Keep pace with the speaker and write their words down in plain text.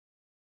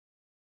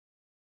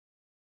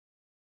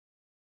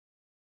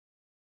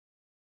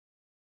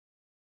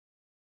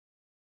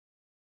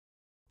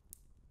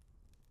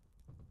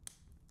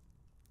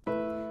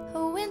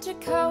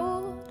winter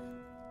coat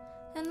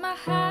and my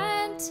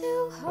hand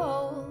to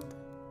hold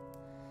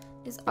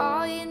is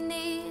all you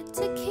need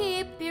to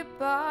keep your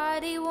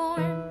body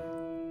warm.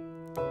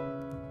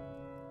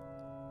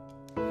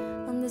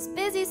 On this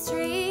busy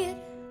street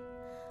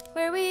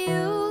where we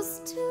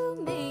used to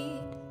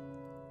meet,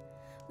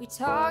 we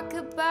talk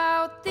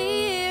about the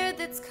year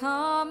that's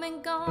come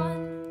and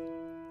gone.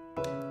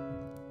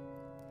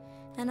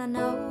 And I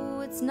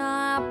know it's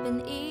not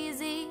been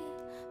easy,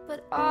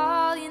 but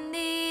all you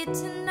need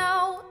to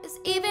know is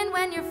even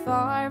when you're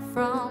far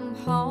from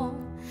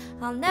home,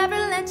 I'll never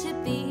let you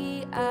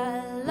be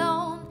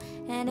alone.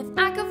 And if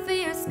I could fill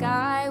your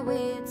sky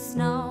with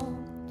snow,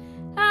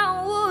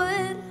 I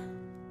would.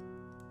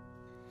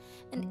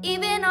 And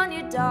even on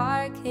your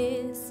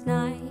darkest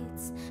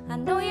nights, I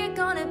know you're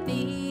gonna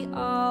be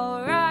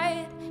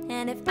alright.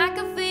 And if I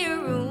could fill your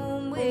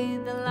room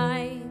with the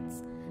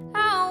lights,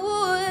 I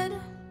would.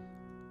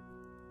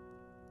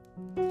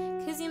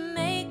 'Cause you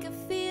make it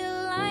feel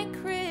like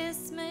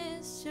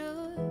Christmas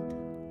should.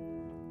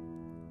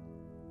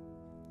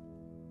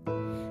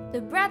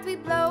 The breath we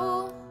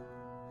blow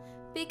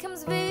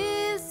becomes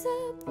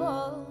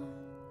visible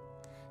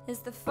as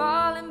the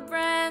fallen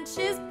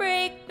branches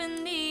break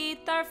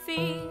beneath our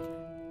feet.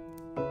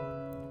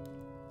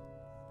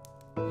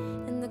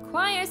 And the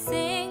choir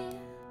sing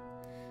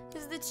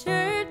as the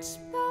church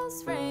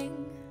bells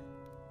ring,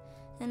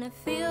 and it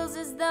feels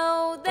as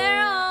though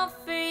they're all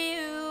for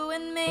you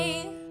and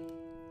me.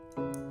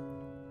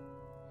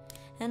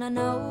 And I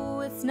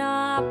know it's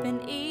not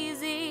been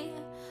easy,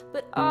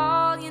 but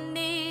all you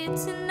need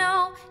to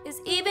know is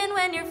even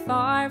when you're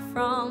far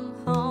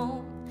from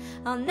home,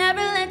 I'll never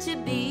let you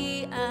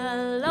be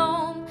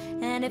alone.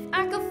 And if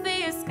I could fill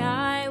your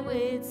sky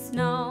with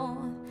snow,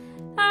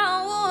 I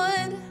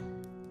would.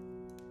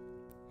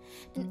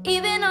 And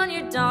even on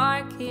your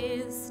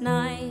darkest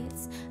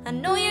nights, I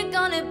know you're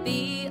gonna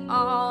be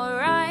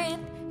alright.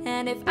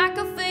 And if I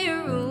could fill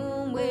your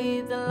room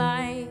with the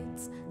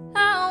lights,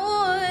 I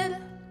would.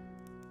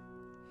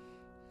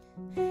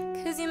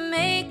 'Cause you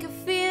make it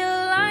feel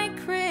like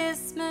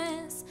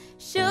Christmas.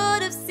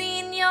 Should have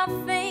seen your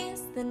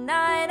face the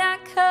night I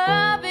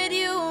covered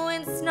you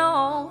in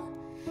snow,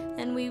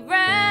 and we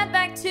ran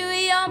back to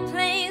your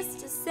place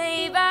to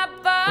save our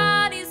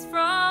bodies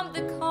from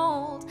the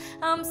cold.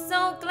 I'm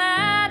so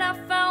glad I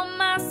found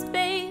my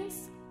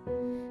space,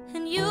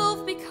 and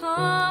you've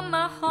become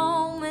my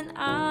home when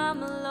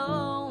I'm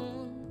alone.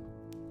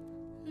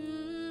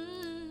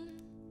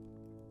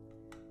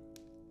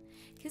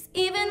 'Cause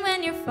even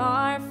when you're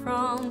far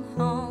from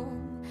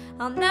home,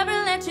 I'll never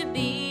let you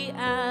be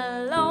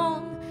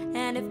alone.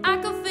 And if I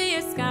could fill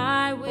your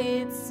sky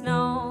with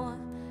snow,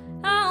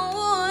 I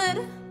would.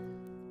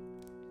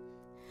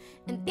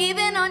 And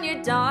even on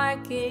your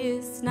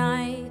darkest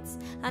nights,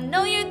 I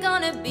know you're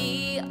gonna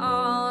be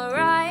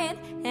alright.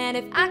 And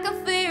if I could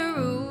fill your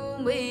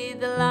room with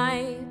the light,